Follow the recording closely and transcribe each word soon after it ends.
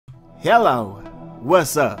Hello,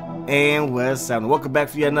 what's up, and what's up? Welcome back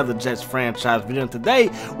for yet another Jets franchise video. And today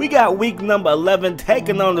we got week number 11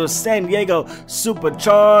 taking on the San Diego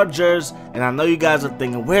Superchargers. And I know you guys are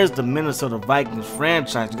thinking, where's the Minnesota Vikings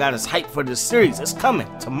franchise? You got us hyped for this series. It's coming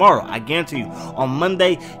tomorrow, I guarantee you. On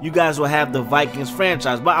Monday, you guys will have the Vikings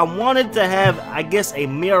franchise. But I wanted to have, I guess, a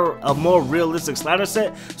more realistic slider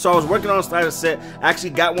set. So I was working on a slider set. I actually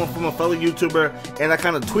got one from a fellow YouTuber, and I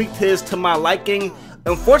kind of tweaked his to my liking.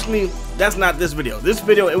 Unfortunately, that's not this video. This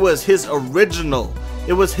video, it was his original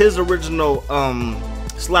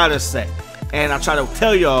slider set. And I try to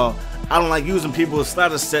tell y'all, I don't like using people's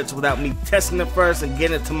slider sets without me testing it first and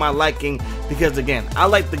getting it to my liking, because again, I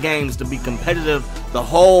like the games to be competitive the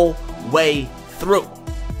whole way through.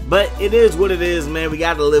 But it is what it is, man. We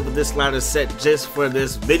gotta live with this slider set just for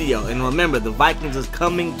this video. And remember, the Vikings is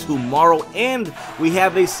coming tomorrow, and we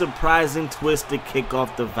have a surprising twist to kick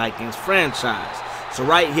off the Vikings franchise. So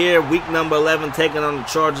right here, week number 11, taking on the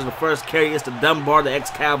Chargers. The first carry is to Dunbar, the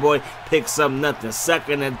ex-Cowboy, picks up nothing.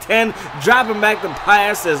 Second and 10, dropping back the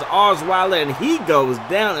pass is Osweiler, and he goes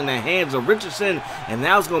down in the hands of Richardson. And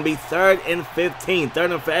now it's going to be 3rd and 15,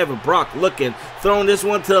 3rd and forever. Brock looking, throwing this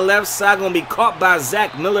one to the left side, going to be caught by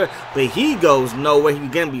Zach Miller, but he goes nowhere. He's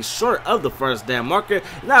going to be short of the first down marker.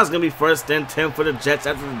 Now it's going to be 1st and 10 for the Jets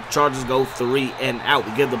after the Chargers go 3 and out.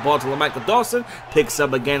 We give the ball to Michael Dawson, picks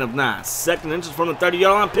up a gain of 9. Second inches from the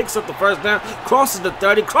 30-yard line, picks up the first down, crosses the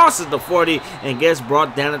 30, crosses the 40, and gets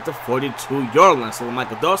brought down at the 42-yard line. So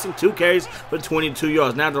Michael Dawson, 2 carries for 22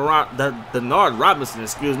 yards. Now Denard Robinson, on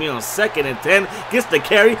 2nd and 10, gets the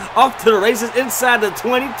carry off to the races inside the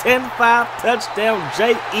 20, 10-5, touchdown,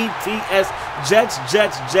 Jets,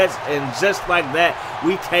 and just like that,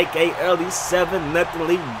 we take a early 7-0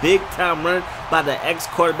 lead, big time run by the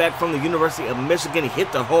ex-quarterback from the University of Michigan. He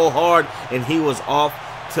hit the hole hard, and he was off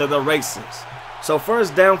to the races. So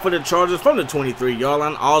first down for the Chargers from the 23-yard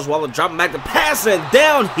line. Osweiler dropping back the pass, and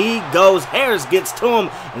down he goes. Harris gets to him,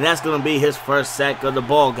 and that's going to be his first sack of the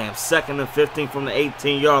ball game. 2nd and 15 from the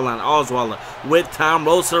 18-yard line. Osweiler with time,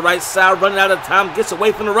 rolls to the right side, running out of time, gets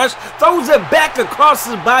away from the rush, throws it back across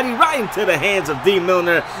his body right into the hands of D.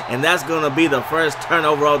 Milner, and that's going to be the first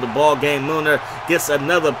turnover of the ball game. Milner gets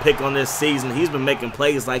another pick on this season. He's been making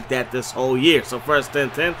plays like that this whole year. So 1st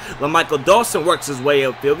and 10, LaMichael Dawson works his way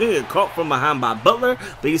upfield, getting caught from behind by Butler,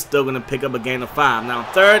 but he's still going to pick up a gain of 5. Now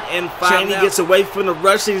 3rd and 5. Cheney gets away from the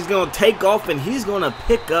rush, and he's going to take off, and he's going to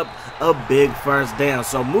pick up a big first down.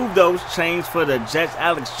 So move those chains for the Jets.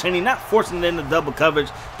 Alex Cheney, not forcing it into double coverage,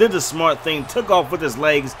 did the smart thing, took off with his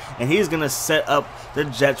legs, and he's going to set up the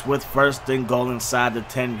Jets with 1st and goal inside the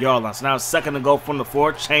 10-yard line. So now 2nd and goal from the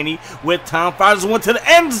 4. Cheney with time, fires one to the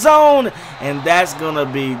end zone, and that's going to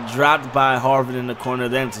be dropped by Harvard in the corner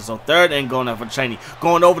of the end zone. So 3rd and goal now for Cheney.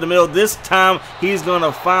 Going over the middle this time, he's going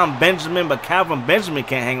to find Benjamin, but Calvin Benjamin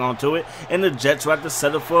can't hang on to it, and the Jets will have to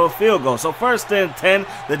settle for a field goal. So 1st and 10,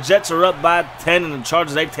 the Jets are up by 10, and the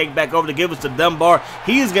Chargers, they take back over to give us to Dunbar.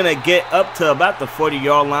 He's going to get up to about the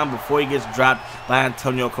 40-yard line before he gets dropped by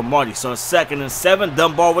Antonio Cromartie. So 2nd and 7,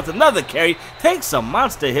 Dunbar with another carry, takes a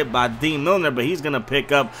monster hit by Dean Milner, but he's going to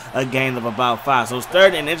pick up a gain of about 5. So it's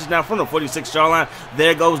 3rd and inches now from the 46-yard line.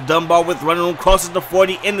 There goes Dunbar with running room, crosses the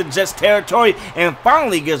 40 in the Jets territory, and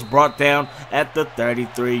finally gets brought down at the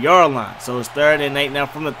 33-yard line. So it's 3rd and 8 now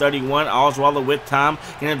from the 31. Osweiler with time,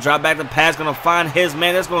 going to drop back the pass, going to find his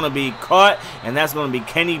man. That's going to be caught, and that's going to be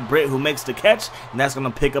Kenny Britt who makes the catch, and that's going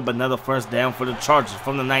to pick up another first down for the Chargers.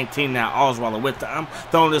 From the 19 now, Osweiler with time,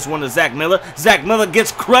 throwing this one to Zach Miller. Zach Miller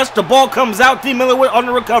gets crushed. The ball comes out. D. Miller on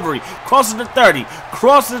the recovery. Crosses the 30.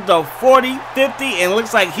 Crosses the 40, 50, and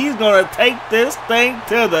looks like he's going to take this thing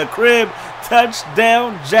to the crib.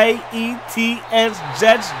 Touchdown, Jets.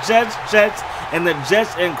 And the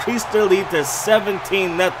Jets increase their lead to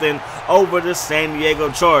 17-0 over the San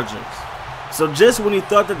Diego Chargers. So just when you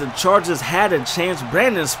thought that the Chargers had a chance,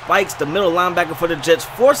 Brandon Spikes, the middle linebacker for the Jets,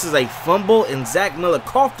 forces a fumble, and Zach Miller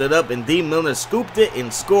coughed it up, and D. Miller scooped it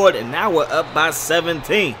and scored, and now we're up by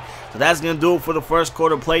 17. So that's going to do it for the first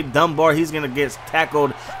quarter play. Dunbar, he's going to get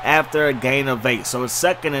tackled after a gain of 8. So it's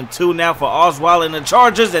 2nd and 2 now for Osweiler and the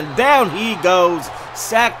Chargers, and down he goes.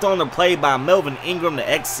 Sacked on the play by Melvin Ingram, the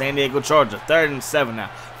ex-San Diego Charger. 3rd and 7 now.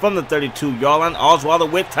 From the 32-yard line, Osweiler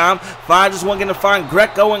with time, finds this one, going to find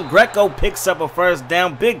Greco, and Greco picks up a first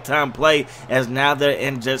down. Big time play, as now they're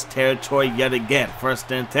in Jets territory yet again.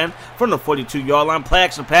 1st and 10 from the 42-yard line. Play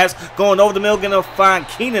action pass, going over the middle, going to find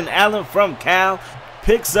Keenan Allen from Cal.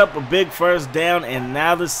 picks up a big first down, and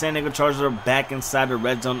now the San Diego Chargers are back inside the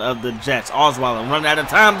red zone of the Jets. Osweiler running out of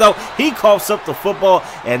time, though. He coughs up the football,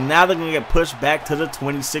 and now they're going to get pushed back to the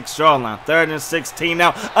 26-yard line. 3rd and 16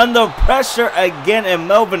 now. Under pressure again, and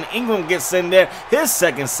Melvin Ingram gets in there. His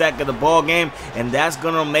second sack of the ball game, and that's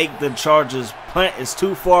going to make the Chargers punt. Is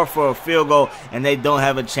too far for a field goal, and they don't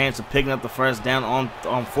have a chance of picking up the first down on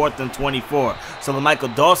 4th and 24. So Michael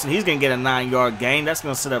Dawson, he's going to get a 9-yard gain. That's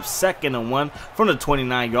going to set up 2nd and 1 from the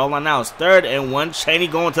 29-yard line. Now it's 3rd and 1. Chaney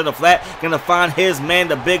going to the flat, going to find his man,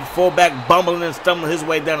 the big fullback, bumbling and stumbling his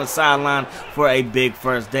way down the sideline for a big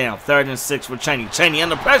first down. 3rd and 6 for Chaney. Chaney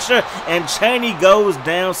under pressure, and Chaney goes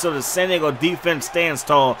down, so the San Diego defense stands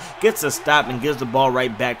tall, gets a stop, and gives the ball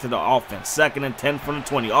right back to the offense. 2nd and 10 from the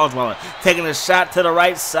 20. Osweiler taking a shot to the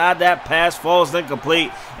right side. That pass falls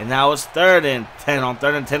incomplete, and now it's 3rd and 10. On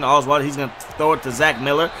 3rd and 10, Osweiler, he's going to throw it to Zach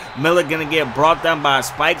Miller. Miller going to get brought down by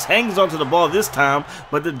Spikes. Hangs onto the ball this time,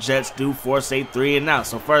 but the Jets do force a 3 and out.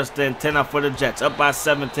 So 1st and 10 out for the Jets, up by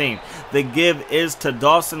 17. The give is to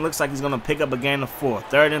Dawson. Looks like he's going to pick up a gain of 4.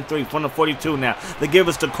 3rd and 3 from the 42 now. The give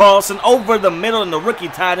is to Carlson over the middle, and the rookie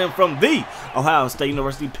tight end from the Ohio State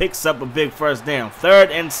University picks up a big first down.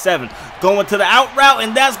 3rd and 7. Going to the out route,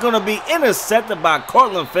 and that's going to be intercepted by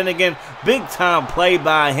Cortland Finnegan. Big time play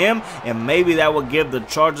by him, and maybe that will give the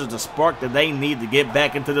Chargers the spark that they need to get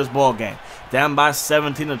back into this ball game. Down by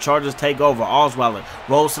 17, the Chargers take over. Osweiler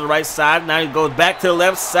rolls to the right side. Now he goes back to the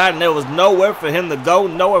left side, and there was nowhere for him to go,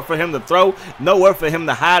 nowhere for him to throw, nowhere for him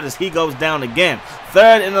to hide as he goes down again.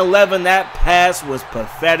 3rd and 11, that pass was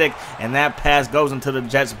pathetic, and that pass goes into the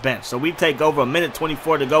Jets bench. So we take over,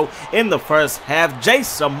 1:24 to go in the first half.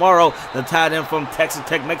 Jace Amaro, the tight end from Texas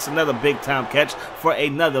Tech, makes another big-time catch for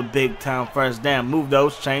another big-time first down. Move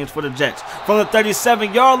those chains for the Jets. From the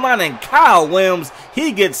 37-yard line, and Kyle Williams,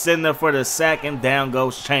 he gets in there for the sack, and down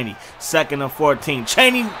goes Chaney. 2nd and 14.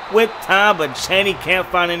 Chaney with time, but Chaney can't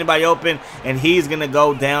find anybody open, and he's going to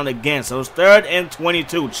go down again. So it's 3rd and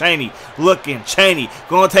 22. Chaney looking. Chaney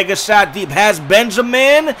going to take a shot deep. Has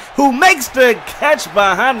Benjamin, who makes the catch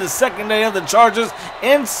behind the secondary of the Chargers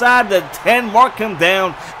inside the 10. Mark him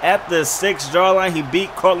down at the 6-yard line. He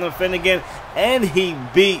beat Cortland Finnegan, and he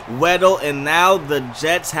beat Weddle, and now the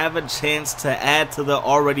Jets have a chance to add to the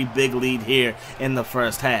already big lead here in the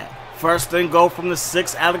first half. 1st and goal from the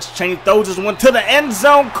 6. Alex Chaney throws this one to the end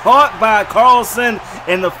zone, caught by Carlson,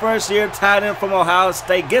 and the first-year tight end from Ohio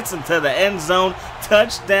State gets into the end zone.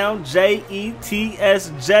 Touchdown, Jets,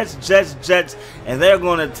 Jets, and they're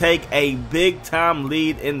going to take a big-time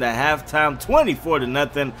lead in the halftime,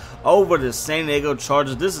 24-0 over the San Diego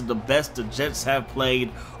Chargers. This is the best the Jets have played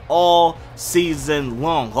all season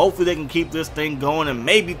long. Hopefully they can keep this thing going and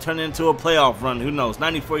maybe turn it into a playoff run. Who knows?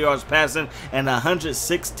 94 yards passing and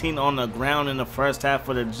 116 on the ground in the first half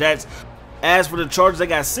for the Jets. As for the Chargers, they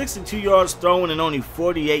got 62 yards throwing and only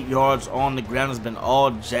 48 yards on the ground. It's been all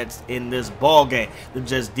Jets in this ball game. The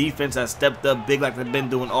Jets defense has stepped up big like they've been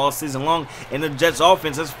doing all season long, and the Jets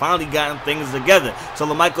offense has finally gotten things together. So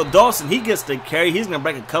Michael Dawson, he gets the carry. He's going to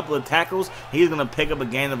break a couple of tackles. He's going to pick up a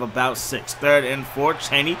gain of about 6. 3rd and 4.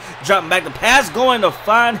 Chaney dropping back the pass, going to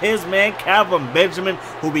find his man Calvin Benjamin,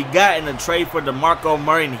 who we got in the trade for DeMarco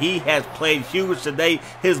Murray, and he has played huge today.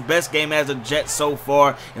 His best game as a Jet so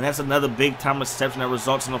far, and that's another big time reception that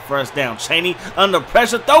results in a first down. Chaney under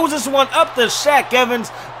pressure throws this one up to Shaq Evans,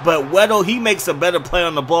 but Weddle, he makes a better play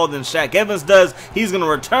on the ball than Shaq Evans does. He's going to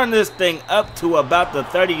return this thing up to about the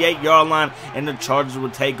 38-yard line, and the Chargers will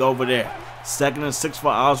take over there. 2nd and 6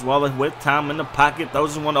 for Osweiler with time in the pocket.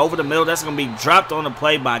 Throws this one over the middle. That's going to be dropped on the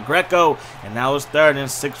play by Greco, and now it's 3rd and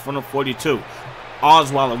 6 from the 42.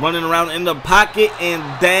 Osweiler running around in the pocket, and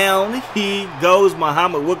down he goes.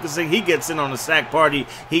 Muhammad Wilkerson, he gets in on the sack party.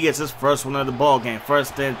 He gets his first one of the ball game.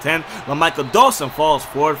 1st and 10. LaMichael Dawson falls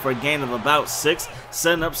forward for a gain of about 6,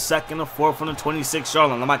 setting up 2nd and 4 from the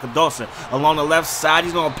 26-yard line. LaMichael Dawson along the left side.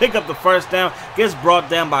 He's going to pick up the first down. Gets brought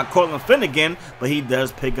down by Cortland Finnegan, but he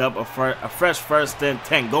does pick up a fresh 1st and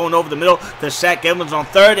 10. Going over the middle to Shaq Evans on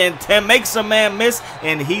 3rd and 10. Makes a man miss,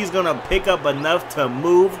 and he's going to pick up enough to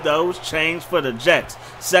move those chains for the Jets.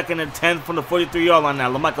 2nd and 10 from the 43-yard line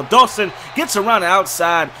now. LaMichael Dawson gets around the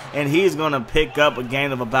outside, and he's going to pick up a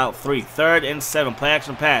gain of about 3. 3rd and 7. Play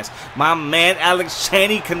action pass. My man Alex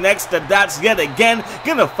Chaney connects the dots yet again.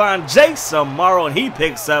 Going to find Jace Amaro, and he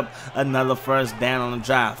picks up another first down on the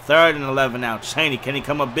drive. 3rd and 11 now. Chaney, can he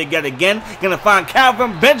come up big yet again? Going to find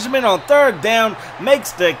Calvin Benjamin on 3rd down.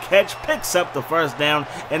 Makes the catch, picks up the first down,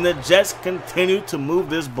 and the Jets continue to move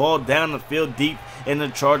this ball down the field deep in the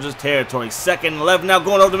Chargers territory. 2nd and 11 now,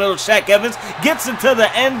 going over the middle. Shaq Evans gets into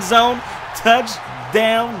the end zone. Touchdown.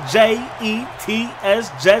 touchdown,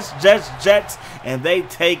 Jets, Jets, and they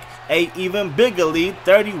take a even bigger lead,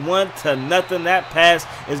 31-0. That pass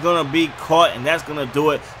is going to be caught, and that's going to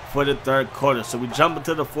do it for the third quarter. So we jump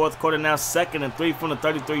into the fourth quarter now, 2nd and 3 from the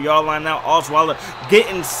 33-yard line now. Osweiler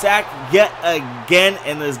getting sacked yet again,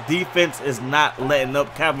 and his defense is not letting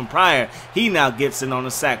up. Calvin Pryor, he now gets in on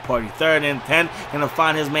the sack party. 3rd and 10, gonna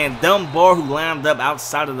find his man Dunbar, who lined up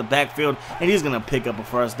outside of the backfield, and he's gonna pick up a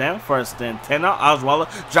first down. 1st and 10 now. Osweiler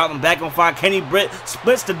dropping back on 5. Kenny Britt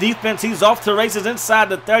splits the defense. He's off to the races inside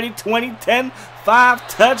the 30, 20, 10, 5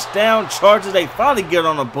 touchdown Chargers. They finally get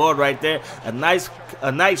on the board right there. A nice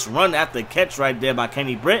run after catch right there by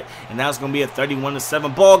Kenny Britt, and now it's going to be a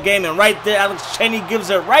 31-7 ball game. And right there, Alex Cheney gives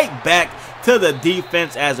it right back to the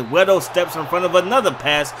defense as Weddle steps in front of another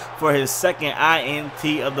pass for his 2nd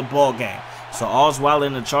INT of the ball game. So Osweiler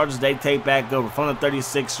and the Chargers, they take back over from the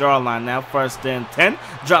 36-yard line now. 1st and 10,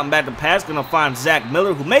 dropping back the pass, going to find Zach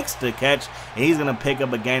Miller, who makes the catch, and he's going to pick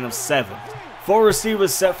up a gain of 7. 4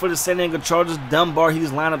 receivers set for the San Diego Chargers. Dunbar,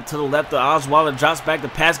 he's lined up to the left. Osweiler drops back the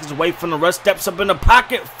pass, gets away from the rush, steps up in the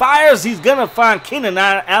pocket, fires. He's going to find Keenan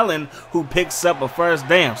Allen, who picks up a first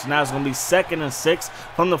down. So now it's going to be 2nd and 6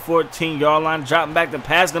 from the 14-yard line. Dropping back the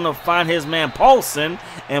pass, going to find his man Paulson.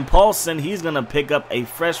 And Paulson, he's going to pick up a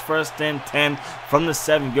fresh 1st and 10 from the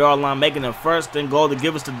 7-yard line, making a 1st and goal to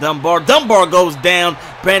give us to Dunbar. Dunbar goes down.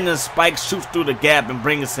 Brandon Spikes shoots through the gap and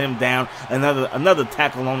brings him down. Another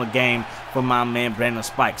tackle on the game for my man Brandon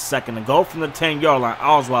Spikes. 2nd and goal from the 10-yard line.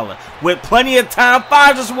 Osweiler with plenty of time,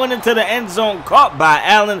 fires this one into the end zone, caught by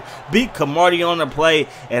Allen, beat Camardi on the play,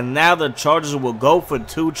 and now the Chargers will go for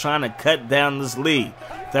 2, trying to cut down this lead.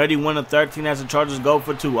 31-13 as the Chargers go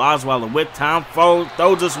for 2. Osweiler with time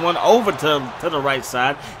throws this one over to the right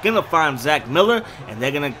side. Gonna find Zach Miller, and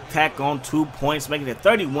they're gonna tack on 2 points, making it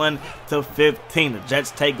 31-15. The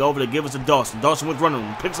Jets take over to give us to Dawson. Dawson with running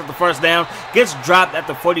room, picks up the first down, gets dropped at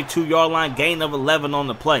the 42-yard line, gain of 11 on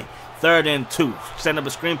the play. 3rd and 2. Send up a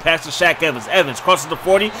screen pass to Shaq Evans. Evans crosses the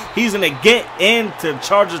 40. He's going to get into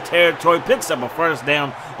Chargers territory. Picks up a first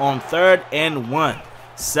down on 3rd and 1.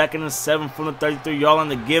 2nd and 7 from the 33-yard line.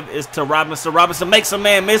 The give is to Robinson. Robinson makes a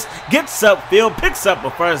man miss, gets upfield, picks up a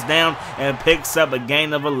first down, and picks up a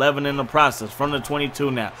gain of 11 in the process from the 22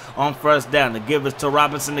 now. On 1st down, the give is to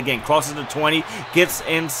Robinson again. Crosses the 20, gets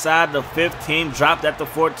inside the 15, dropped at the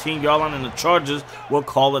 14-yard line, and the Chargers will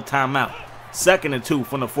call a timeout. 2nd and 2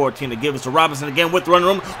 from the 14. The give is to Robinson again with running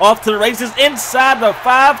room. Off to the races inside the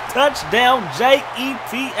 5. Touchdown,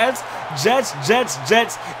 Jets.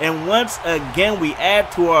 And once again, we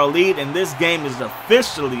add to our lead, and this game is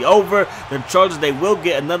officially over. The Chargers, they will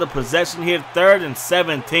get another possession here. 3rd and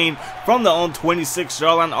 17 from the own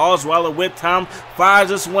 26-yard line. Osweiler with time fires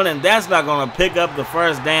this one, and that's not going to pick up the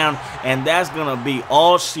first down, and that's going to be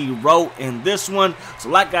all she wrote in this one. So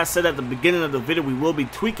like I said at the beginning of the video, we will be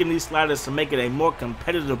tweaking these sliders to make it a more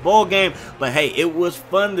competitive ball game. But hey, it was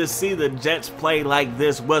fun to see the Jets play like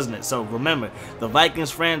this, wasn't it? So remember, the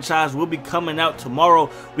Vikings franchise will be coming out tomorrow.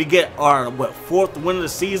 We get our 4th win of the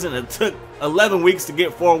season. It took 11 weeks to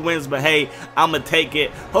get 4 wins, but hey, I'm gonna take it.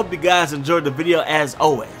 Hope you guys enjoyed the video. As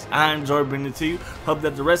always, I enjoy bringing it to you. Hope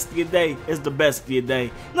that the rest of your day is the best of your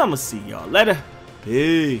day, and I'm gonna see y'all later.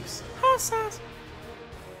 Peace.